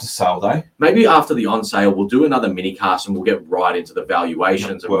maybe after sale day. Maybe after the on sale, we'll do another mini cast and we'll get right into the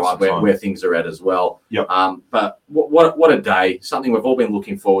valuations and where things are at as well. Yep. But what a day! Something we've all been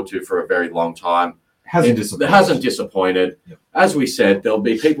looking forward to for a very long time. It hasn't disappointed. Yep. As we said, there'll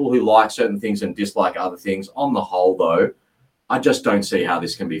be people who like certain things and dislike other things. On the whole, though, I just don't see how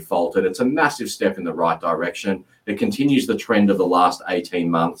this can be faulted. It's a massive step in the right direction. It continues the trend of the last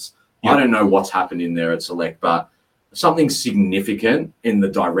 18 months. Yep. I don't know what's happened in there at Select, but something significant in the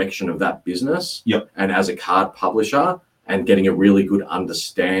direction of that business. Yep. And as a card publisher and getting a really good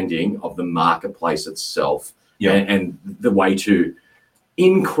understanding of the marketplace itself. Yep. And the way to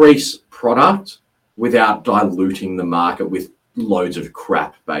increase product without diluting the market with loads of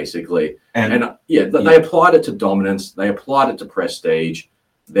crap, basically. And they applied it to Dominance. They applied it to Prestige.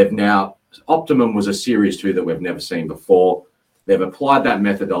 Optimum was a Series 2 that we've never seen before. They've applied that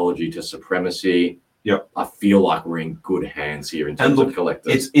methodology to Supremacy. Yep. I feel like we're in good hands here in terms of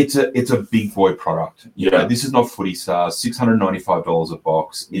collectors. It's a big boy product. This is not Footy Stars. $695 a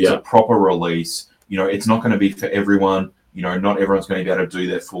box. It's a proper release. It's not going to be for everyone. Not everyone's going to be able to do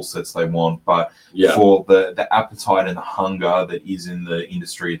their full sets they want. But for the appetite and the hunger that is in the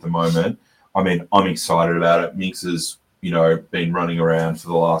industry at the moment, I'm excited about it. Mix has been running around for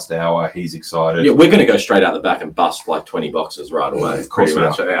the last hour. He's excited. Yeah, we're going to go straight out the back and bust like 20 boxes right away. Of course we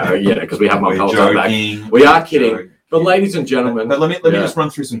are. Because we have my We're joking. We are kidding. Joking. But ladies and gentlemen... But let me just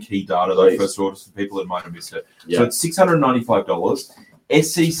run through some key data, though, first of all, just for people that might have missed it. Yeah. So it's $695.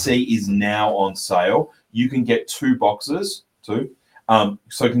 SCC is now on sale. You can get 2 boxes, so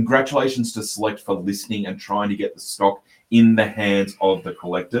congratulations to Select for listening and trying to get the stock in the hands of the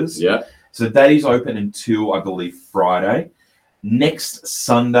collectors. Yeah. So that is open until, I believe, Friday. Next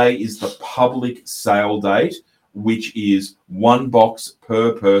Sunday is the public sale date, which is 1 box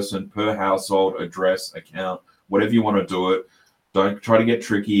per person, per household, address, account, whatever you want to do it. Don't try to get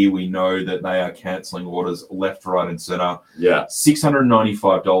tricky. We know that they are cancelling orders left, right, and center. Yeah.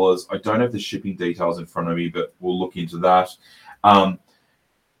 $695. I don't have the shipping details in front of me, but we'll look into that.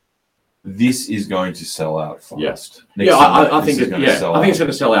 This is going to sell out fast. Yes. I think it's going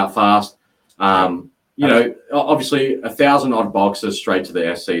to sell out fast. Obviously 1,000 odd boxes straight to the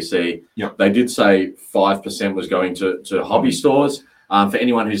SCC. Yep. They did say 5% was going to hobby stores. For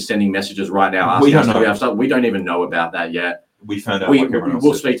anyone who's sending messages right now, asking us, we have stuff. We don't even know about that yet. We found out.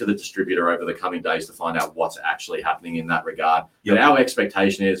 We'll speak to the distributor over the coming days to find out what's actually happening in that regard. Yep. But our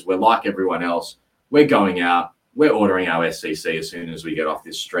expectation is we're like everyone else. We're going out. We're ordering our SCC as soon as we get off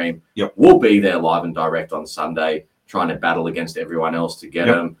this stream. Yep. We'll be there live and direct on Sunday, trying to battle against everyone else to get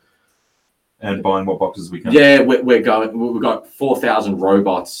them. And buying what boxes we can. Yeah, we're going. We've got 4,000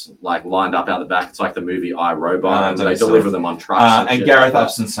 robots lined up out the back. It's like the movie iRobot, and they deliver them on trucks. And Gareth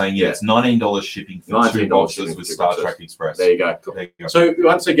Upson saying, it's $19 shipping for 2 boxes with Star Trek Express. There you go. So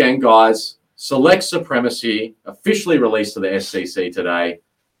once again, guys, Select Supremacy officially released to the SCC today.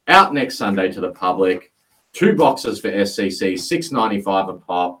 Out next Sunday to the public. 2 boxes for SCC, $6.95 a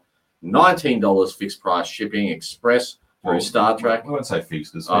pop, $19 fixed price shipping express. Through Star Trek. I won't say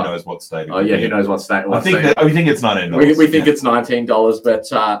fixed because who knows what state. Who knows what state? We think it's $19. We think it's $19,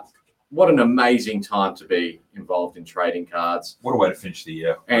 but what an amazing time to be involved in trading cards. What a way to finish the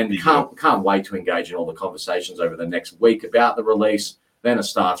year. And can't wait to engage in all the conversations over the next week about the release. Then it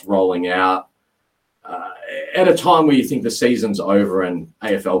starts rolling out. at a time where you think the season's over and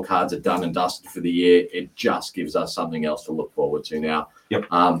AFL cards are done and dusted for the year, it just gives us something else to look forward to now. Yep.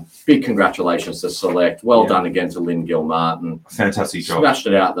 Big congratulations to Select. Well done again to Lynn Gilmartin. Fantastic job. Smashed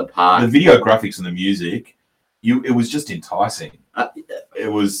it out of the park. The video graphics and the music, it was just enticing.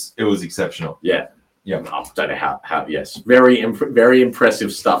 It was exceptional. Yeah. Yeah. I don't know how yes. Very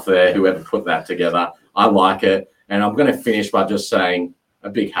impressive stuff there, whoever put that together. I like it. And I'm going to finish by just saying a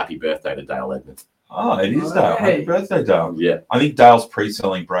big happy birthday to Dale Edmonds. Oh, it is Dale. Happy birthday, Dale. Yeah. I think Dale's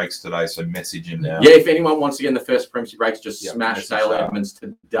pre-selling breaks today, so message him now. Yeah, if anyone wants to get in the first Premiership breaks, just smash Dale Edmonds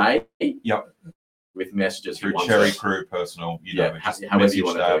today. Yep. With messages through Cherry Crew personal, however you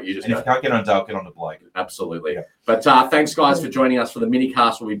want to do it. And if you can't get on Dale, get on to Blake. Absolutely. Yeah. But thanks, guys, for joining us for the mini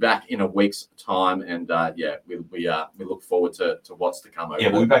cast. We'll be back in a week's time, and we look forward to what's to come over.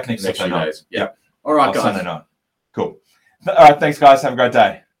 Yeah, we'll be back next few days. Yeah. All right, guys. Sunday night. Cool. All right, thanks, guys. Have a great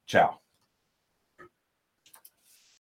day. Ciao.